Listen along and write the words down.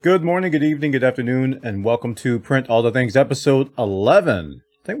Good morning, good evening, good afternoon, and welcome to Print All the Things, episode 11.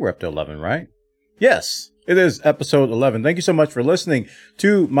 I think we're up to 11, right? Yes, it is episode 11. Thank you so much for listening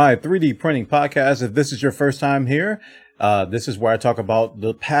to my 3D printing podcast. If this is your first time here, this is where I talk about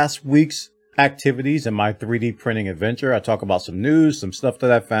the past week's activities in my 3D printing adventure. I talk about some news, some stuff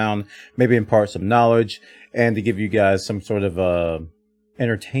that I found, maybe impart some knowledge, and to give you guys some sort of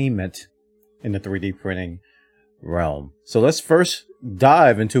entertainment in the 3D printing realm. So let's first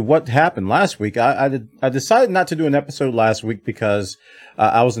dive into what happened last week. I decided not to do an episode last week because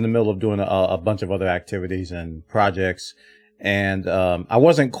I was in the middle of doing a bunch of other activities and projects, and I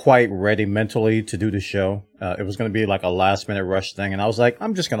wasn't quite ready mentally to do the show. It was going to be like a last minute rush thing, and I was like,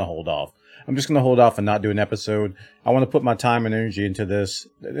 I'm just going to hold off. I'm just going to hold off and not do an episode. I want to put my time and energy into this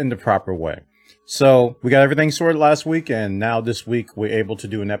in the proper way. So we got everything sorted last week, and now this week we're able to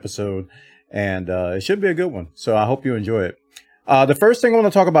do an episode, and it should be a good one. So I hope you enjoy it. The first thing I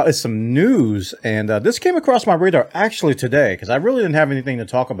want to talk about is some news, and this came across my radar actually today because I really didn't have anything to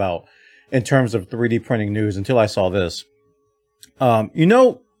talk about in terms of 3D printing news until I saw this.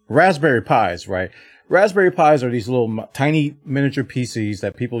 Raspberry Pis, right? Raspberry Pis are these little tiny miniature PCs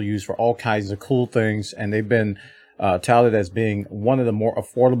that people use for all kinds of cool things, and they've been touted as being one of the more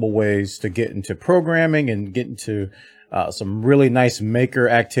affordable ways to get into programming and get into some really nice maker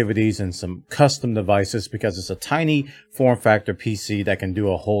activities and some custom devices because it's a tiny form factor PC that can do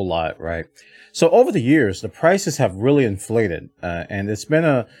a whole lot, right? So over the years, the prices have really inflated, and it's been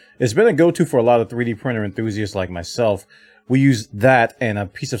a go-to for a lot of 3D printer enthusiasts like myself. We use that and a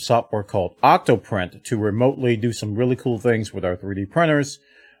piece of software called Octoprint to remotely do some really cool things with our 3D printers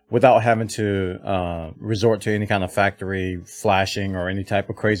without having to resort to any kind of factory flashing or any type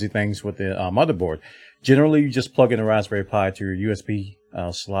of crazy things with the motherboard. Generally, you just plug in a Raspberry Pi to your USB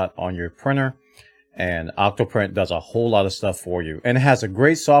slot on your printer, and Octoprint does a whole lot of stuff for you. And it has a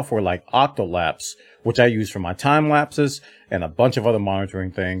great software like Octolapse, which I use for my time lapses and a bunch of other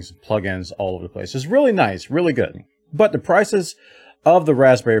monitoring things, plugins all over the place. It's really nice, really good. But the prices of the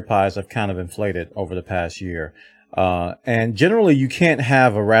Raspberry Pis have kind of inflated over the past year. And generally you can't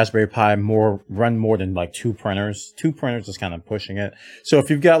have a Raspberry Pi run more than like two printers. Two printers is kind of pushing it. So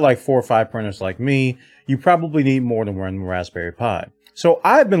if you've got like 4 or 5 printers like me, you probably need more than one Raspberry Pi. So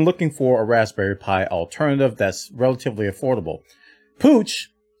I've been looking for a Raspberry Pi alternative that's relatively affordable. Pooch,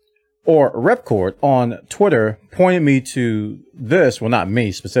 or Repcord on Twitter, pointed me to this. Well, not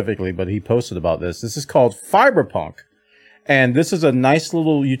me specifically, but he posted about this. This is called Fiberpunk. And this is a nice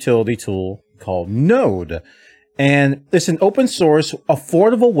little utility tool called Node. And it's an open source,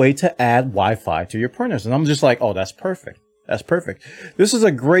 affordable way to add Wi-Fi to your printers. And I'm just like, oh, that's perfect. That's perfect. This is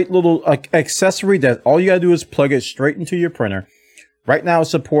a great little accessory that all you gotta do is plug it straight into your printer. Right now it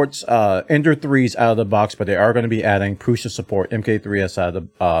supports Ender 3s out of the box, but they are going to be adding Prusa support, MK3S out of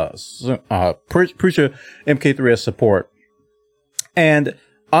the Prusa MK3S support. And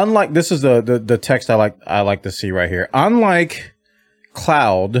unlike, this is the text I like to see right here. Unlike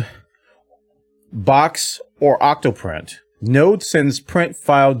Cloud, Box, or Octoprint, Node sends print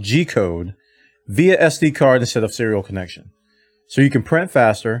file G-code via SD card instead of serial connection. So you can print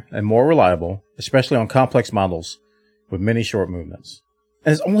faster and more reliable, especially on complex models with many short movements.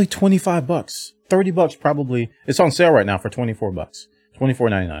 And it's only $25, $30 probably. It's on sale right now for $24,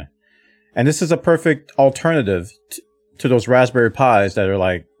 $24.99. And this is a perfect alternative to those Raspberry Pis that are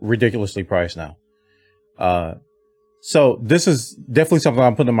like ridiculously priced now. So this is definitely something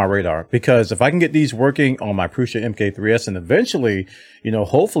I'm putting on my radar, because if I can get these working on my Prusa MK3S and eventually,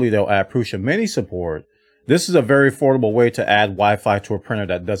 hopefully they'll add Prusa Mini support, this is a very affordable way to add Wi-Fi to a printer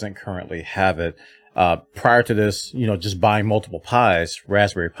that doesn't currently have it. Prior to this, just buying multiple Pis,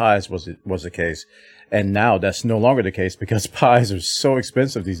 Raspberry Pis was the case. And now that's no longer the case because Pis are so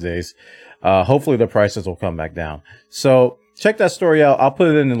expensive these days. Hopefully the prices will come back down. So check that story out. I'll put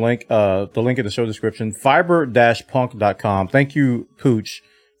it in the link in the show description, fiber-punk.com. Thank you, Pooch,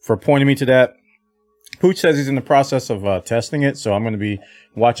 for pointing me to that. Pooch says he's in the process of testing it, so I'm going to be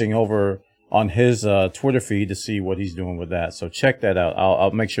watching over on his Twitter feed to see what he's doing with that. So check that out.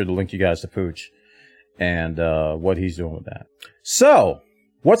 I'll make sure to link you guys to Pooch and what he's doing with that. So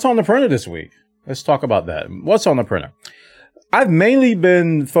what's on the printer this week? Let's talk about that. What's on the printer? I've mainly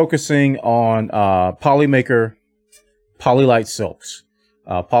been focusing on Polylite silks.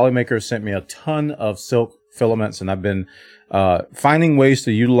 Polymaker sent me a ton of silk filaments, and I've been finding ways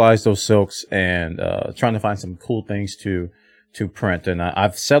to utilize those silks and trying to find some cool things to print. And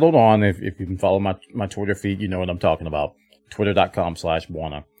I've settled on, if you can follow my Twitter feed, you know what I'm talking about,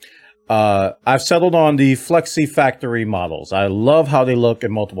 twitter.com/Buona. I've settled on the Flexi Factory models. I love how they look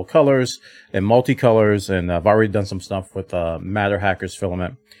in multiple colors and multicolors, and I've already done some stuff with Matter Hackers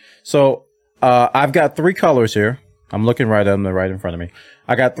filament. So I've got 3 colors here. I'm looking right at them, they're right in front of me.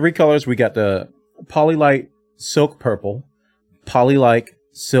 I got 3 colors. We got the Polylite Silk Purple, Polylite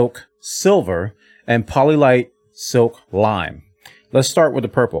Silk Silver, and Polylite Silk Lime. Let's start with the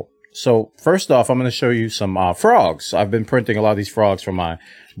purple. So first off, I'm going to show you some frogs. I've been printing a lot of these frogs from my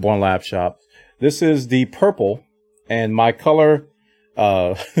Born Lab shop. This is the purple, and my color,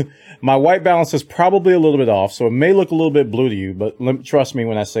 my white balance is probably a little bit off, so it may look a little bit blue to you, but trust me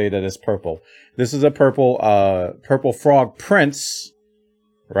when I say that it's purple. This is a purple, purple frog prince,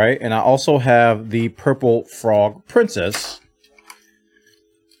 right? And I also have the purple frog princess.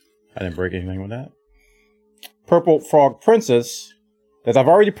 I didn't break anything with that. Purple frog princess that I've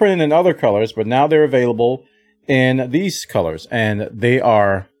already printed in other colors, but now they're available in these colors, and they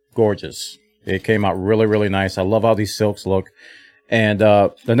are gorgeous. It came out really, really nice. I love how these silks look. And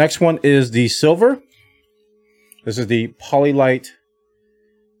the next one is the silver. This is the Polylite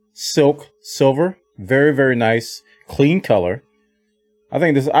Silk Silver. Very, very nice, clean color. I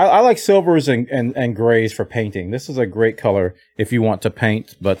think this, I like silvers and grays for painting. This is a great color if you want to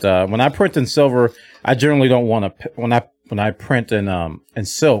paint. But when I print in silver, I generally don't want to, when I print in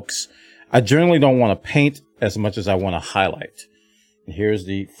silks, I generally don't want to paint as much as I want to highlight. And here's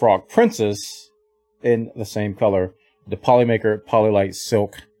the Frog Princess in the same color, the Polymaker Polylite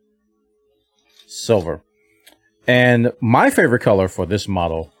Silk Silver. And my favorite color for this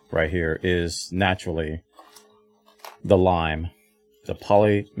model right here is naturally the lime, the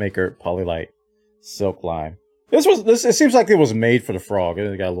Polymaker Polylite Silk Lime. This it seems like it was made for the frog.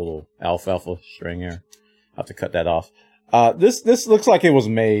 It got a little alfalfa string here. I have to cut that off. This looks like it was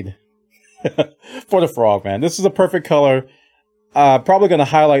made for the frog, man. This is a perfect color. Probably going to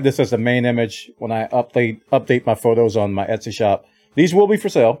highlight this as the main image when I update my photos on my Etsy shop. These will be for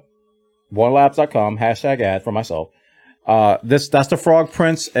sale. BornLabs.com, #ad for myself. That's the Frog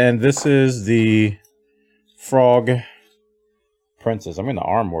Prince, and this is the Frog Princess. I'm in the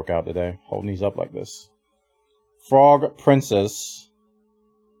arm workout today, holding these up like this. Frog Princess.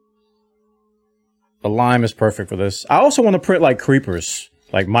 The lime is perfect for this. I also want to print like creepers,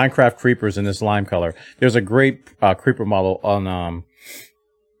 like Minecraft creepers in this lime color. There's a great creeper model on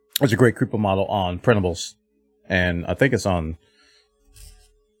printables, and I think it's on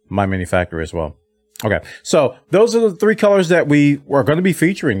My Mini Factory as well. Okay, so those are the 3 colors that we are going to be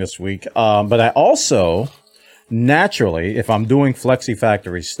featuring this week. But I also, naturally, if I'm doing Flexi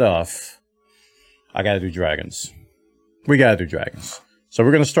Factory stuff, I got to do dragons. We got to do dragons. So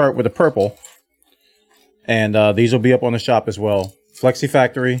we're going to start with the purple. And these will be up on the shop as well. Flexi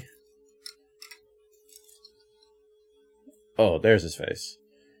Factory. Oh, there's his face.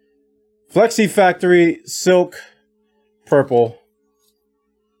 Flexi Factory Silk Purple.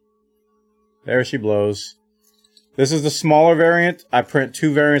 There she blows. This is the smaller variant. I print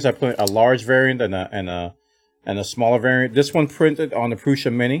 2 variants. I print a large variant and a smaller variant. This one printed on the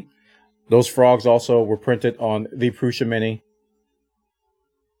Prusa Mini. Those frogs also were printed on the Prusa Mini.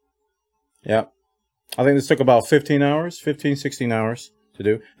 Yep. I think this took about 15 hours, 15, 16 hours to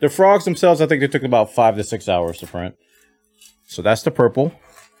do. The frogs themselves, I think they took about 5 to 6 hours to print. So that's the purple.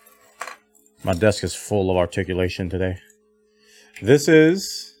 My desk is full of articulation today. This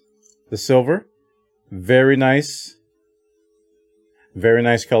is the silver. Very nice. Very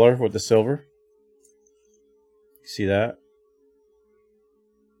nice color with the silver. See that?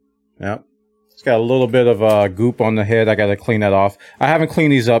 Yep. It's got a little bit of goop on the head. I got to clean that off. I haven't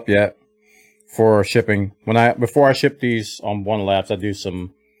cleaned these up yet for shipping. Before I ship these on Born Labs, I do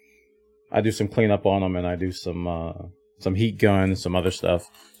some cleanup on them, and I do some heat gun, some other stuff,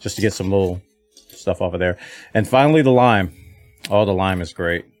 just to get some little stuff off of there. And finally, the lime. Oh, the lime is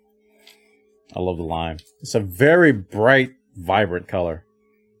great. I love the lime. It's a very bright, vibrant color.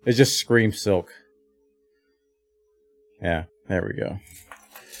 It just screams silk. Yeah, there we go.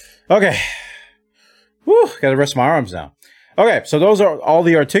 Okay. Woo, gotta rest my arms now. Okay, so those are all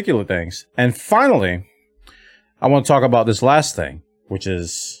the articulate things. And finally, I want to talk about this last thing, which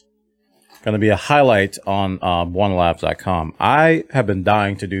is going to be a highlight on OneLabs.com. I have been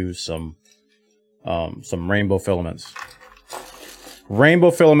dying to do some rainbow filaments.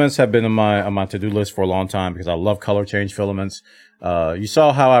 Rainbow filaments have been on my to-do list for a long time because I love color change filaments. You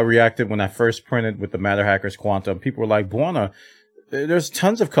saw how I reacted when I first printed with the Matter Hackers Quantum. People were like, Buona, there's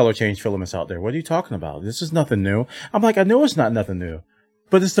tons of color change filaments out there. What are you talking about? This is nothing new. I'm like, I know it's not nothing new,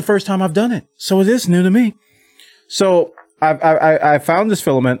 but it's the first time I've done it. So it is new to me. So I found this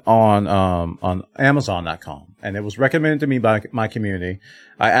filament on Amazon.com, and it was recommended to me by my community.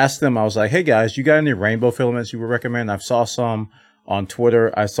 I asked them, I was like, hey guys, you got any rainbow filaments you would recommend? I saw some on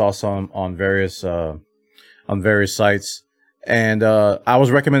Twitter. I saw some on various sites. And I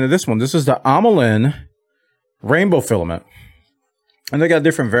was recommended this one. This is the Amelin rainbow filament. And they got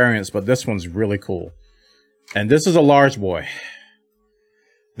different variants, but this one's really cool. And this is a large boy.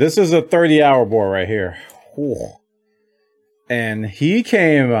 This is a 30-hour boy right here. Ooh. And he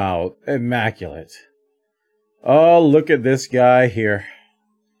came out immaculate. Oh, look at this guy here.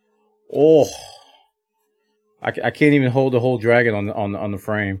 Oh, I can't even hold the whole dragon on the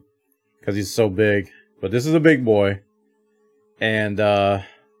frame because he's so big. But this is a big boy, and the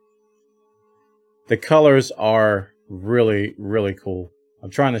colors are really, really cool.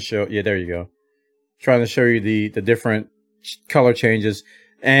 I'm trying to show. Yeah, there you go. Trying to show you the different color changes.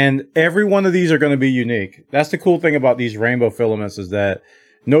 And every one of these are going to be unique. That's the cool thing about these rainbow filaments, is that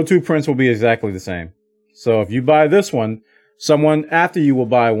no two prints will be exactly the same. So if you buy this one, someone after you will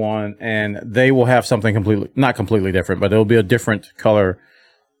buy one, and they will have something not completely different, but it'll be a different color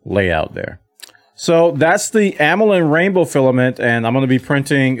layout there. So that's the Amelin rainbow filament, and I'm going to be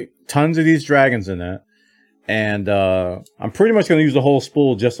printing tons of these dragons in it. And I'm pretty much going to use the whole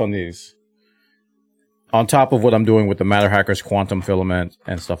spool just on these, on top of what I'm doing with the Matter Hackers quantum filament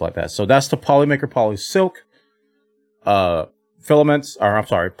and stuff like that. So that's the Polymaker Poly Silk filaments, or I'm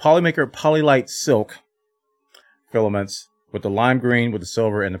sorry, Polymaker Polylite Silk filaments with the lime green, with the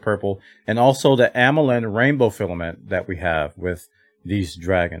silver, and the purple, and also the Amelin rainbow filament that we have with these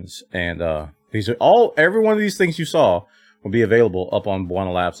dragons. And these are every one of these things you saw will be available up on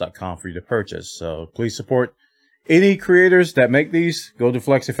BuanaLabs.com for you to purchase. So please support any creators that make these. Go to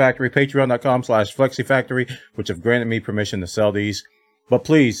FlexiFactory, patreon.com/FlexiFactory, which have granted me permission to sell these. But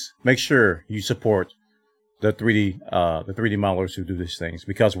please make sure you support the 3D modelers who do these things,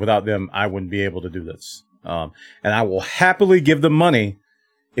 because without them, I wouldn't be able to do this. And I will happily give them money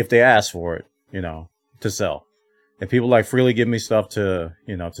if they ask for it, to sell. If people like freely give me stuff to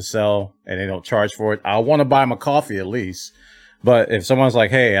sell, and they don't charge for it, I want to buy them a coffee at least. But if someone's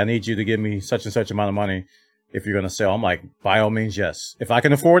like, hey, I need you to give me such and such amount of money if you're going to sell, I'm like, by all means, yes. If I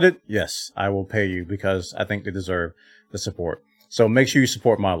can afford it, yes, I will pay you, because I think they deserve the support. So make sure you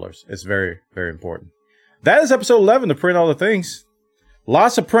support modelers. It's very, very important. That is episode 11, to print all the things.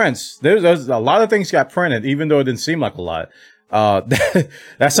 Lots of prints. There's a lot of things got printed, even though it didn't seem like a lot.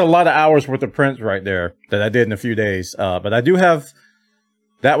 That's a lot of hours worth of prints right there that I did in a few days. But I do have,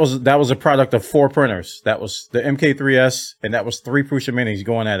 that was a product of 4 printers. That was the MK3S, and that was 3 Prusa Minis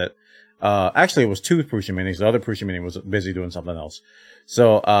going at it. Actually, it was 2 Prusa Minis. The other Prusa Mini was busy doing something else.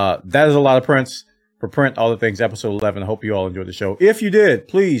 So that is a lot of prints for Print All the Things, episode 11. I hope you all enjoyed the show. If you did,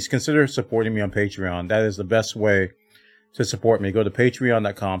 please consider supporting me on Patreon. That is the best way to support me. Go to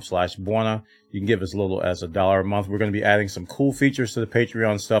patreon.com/Buana. You can give as little as $1 a month. We're going to be adding some cool features to the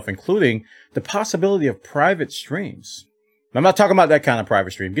Patreon stuff, including the possibility of private streams. I'm not talking about that kind of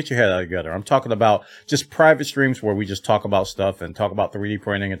private stream. Get your head out together. I'm talking about just private streams where we just talk about stuff and talk about 3D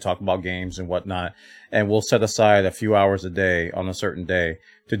printing and talk about games and whatnot. And we'll set aside a few hours a day on a certain day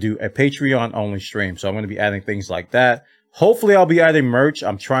to do a Patreon only stream. So I'm going to be adding things like that. Hopefully I'll be adding merch.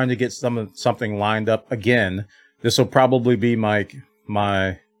 I'm trying to get something lined up again. This will probably be my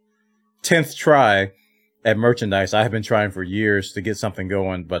 10th try at merchandise. I have been trying for years to get something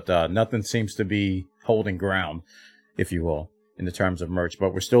going, but nothing seems to be holding ground, if you will, in the terms of merch.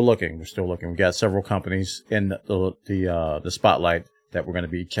 But we're still looking. We're still looking. We've got several companies in the spotlight that we're going to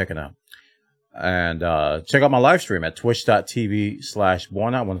be checking out. And check out my live stream at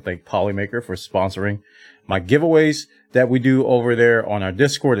twitch.tv/Buana. I want to thank Polymaker for sponsoring my giveaways that we do over there on our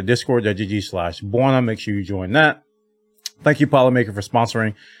Discord at discord.gg/Buana. Make sure you join that. Thank you, Polymaker, for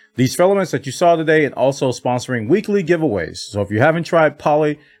sponsoring these filaments that you saw today, and also sponsoring weekly giveaways. So if you haven't tried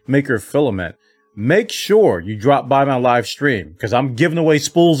Polymaker filament, make sure you drop by my live stream, because I'm giving away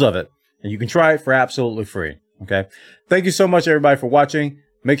spools of it, and you can try it for absolutely free. Okay. Thank you so much, everybody, for watching.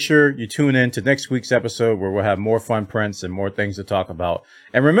 Make sure you tune in to next week's episode, where we'll have more fun prints and more things to talk about.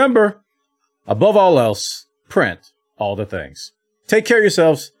 And remember, above all else, print all the things. Take care of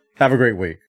yourselves. Have a great week.